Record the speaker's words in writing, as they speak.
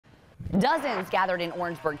Dozens gathered in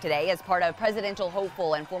Orangeburg today as part of presidential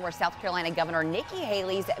hopeful and former South Carolina Governor Nikki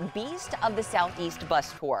Haley's Beast of the Southeast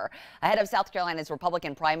bus tour. Ahead of South Carolina's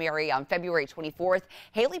Republican primary on February 24th,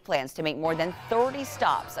 Haley plans to make more than 30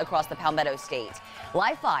 stops across the Palmetto State.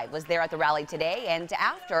 Live 5 was there at the rally today, and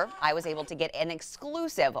after, I was able to get an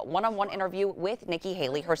exclusive one-on-one interview with Nikki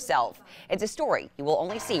Haley herself. It's a story you will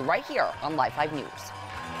only see right here on Live 5 News.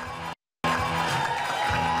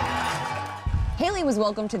 Haley was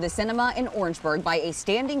welcomed to the cinema in Orangeburg by a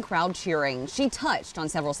standing crowd cheering. She touched on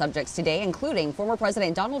several subjects today, including former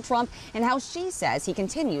President Donald Trump and how she says he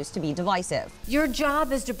continues to be divisive. Your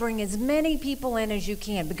job is to bring as many people in as you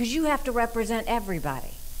can because you have to represent everybody.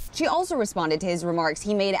 She also responded to his remarks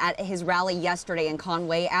he made at his rally yesterday in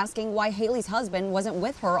Conway, asking why Haley's husband wasn't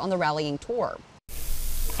with her on the rallying tour.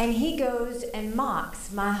 And he goes and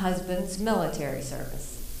mocks my husband's military service.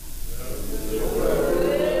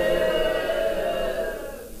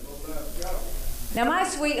 Now, my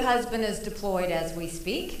sweet husband is deployed as we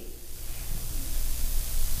speak.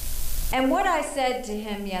 And what I said to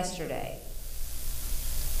him yesterday,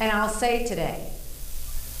 and I'll say today,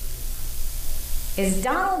 is,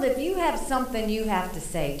 Donald, if you have something you have to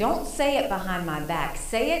say, don't say it behind my back.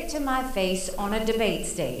 Say it to my face on a debate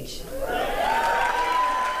stage.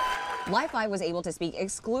 Live 5 was able to speak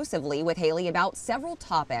exclusively with Haley about several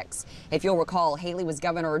topics. If you'll recall, Haley was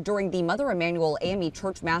governor during the Mother Emanuel AME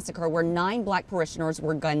Church massacre where 9 black parishioners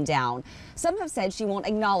were gunned down. Some have said she won't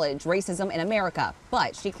acknowledge racism in America,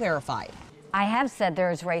 but she clarified. I have said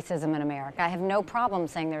there is racism in America. I have no problem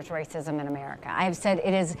saying there's racism in America. I have said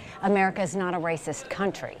America is not a racist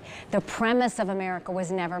country. The premise of America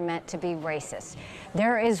was never meant to be racist.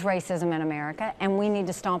 There is racism in America, and we need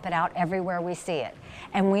to stomp it out everywhere we see it.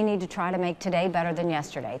 And we need to try to make today better than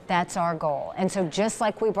yesterday. That's our goal. And so just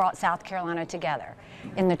like we brought South Carolina together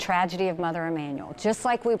in the tragedy of Mother Emanuel, just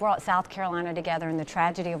like we brought South Carolina together in the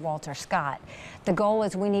tragedy of Walter Scott, the goal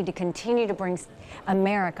is we need to continue to bring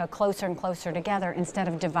America closer and closer together instead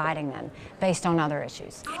of dividing them based on other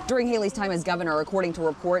issues. During Haley's time as governor, according to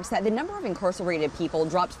reports, that the number of incarcerated people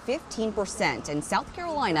dropped 15%, and South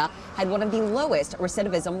Carolina had one of the lowest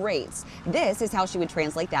recidivism rates. This is how she would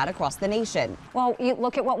translate that across the nation. Well, you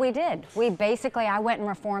look at what we did. I went and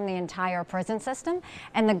reformed the entire prison system,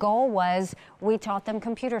 and the goal was we taught them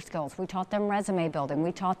computer skills, we taught them resume building,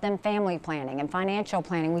 we taught them family planning and financial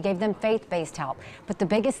planning, we gave them faith-based help. But the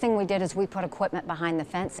biggest thing we did is we put equipment behind the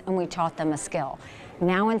fence and we taught them a skill.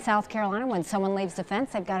 Now in South Carolina, when someone leaves the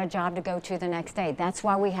fence, they've got a job to go to the next day. That's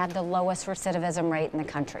why we have the lowest recidivism rate in the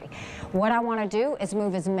country. What I want to do is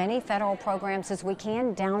move as many federal programs as we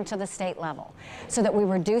can down to the state level so that we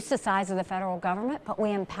reduce the size of the federal government, but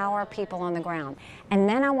we empower people on the ground. And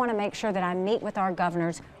then I want to make sure that I meet with our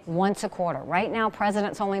governors once a quarter. Right now,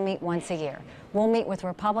 presidents only meet once a year. We'll meet with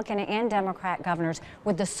Republican and Democrat governors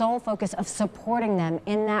with the sole focus of supporting them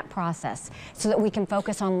in that process so that we can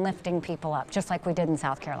focus on lifting people up, just like we did in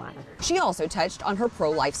South Carolina. She also touched on her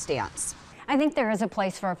pro-life stance. I think there is a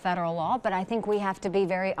place for a federal law, but I think we have to be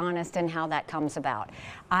very honest in how that comes about.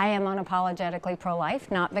 I am unapologetically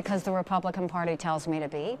pro-life, not because the Republican Party tells me to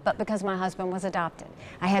be, but because my husband was adopted.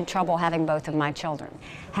 I had trouble having both of my children.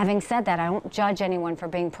 Having said that, I don't judge anyone for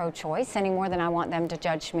being pro-choice any more than I want them to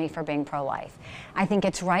judge me for being pro-life. I think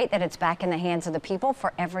it's right that it's back in the hands of the people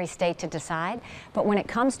for every state to decide, but when it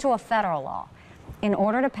comes to a federal law, in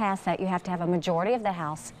order to pass that, you have to have a majority of the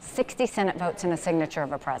House, 60 Senate votes, and a signature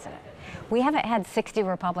of a president. We haven't had 60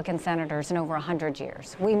 Republican senators in over 100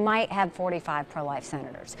 years. We might have 45 pro-life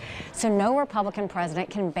senators. So no Republican president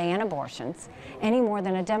can ban abortions any more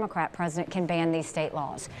than a Democrat president can ban these state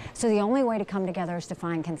laws. So the only way to come together is to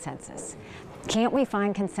find consensus. Can't we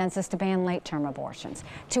find consensus to ban late-term abortions,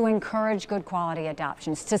 to encourage good quality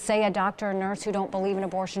adoptions, to say a doctor or nurse who don't believe in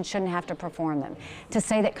abortion shouldn't have to perform them, to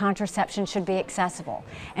say that contraception should be accessible,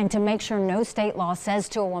 and to make sure no state law says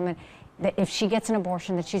to a woman that if she gets an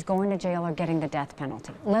abortion that she's going to jail or getting the death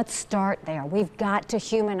penalty. Let's start there. We've got to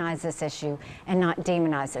humanize this issue and not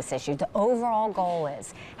demonize this issue. The overall goal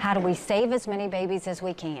is how do we save as many babies as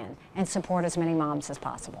we can and support as many moms as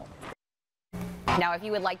possible. Now, if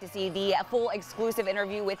you would like to see the full exclusive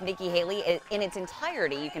interview with Nikki Haley in its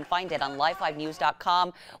entirety, you can find it on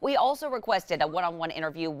live5news.com. We also requested a one-on-one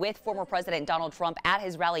interview with former President Donald Trump at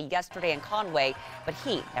his rally yesterday in Conway, but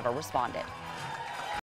he never responded.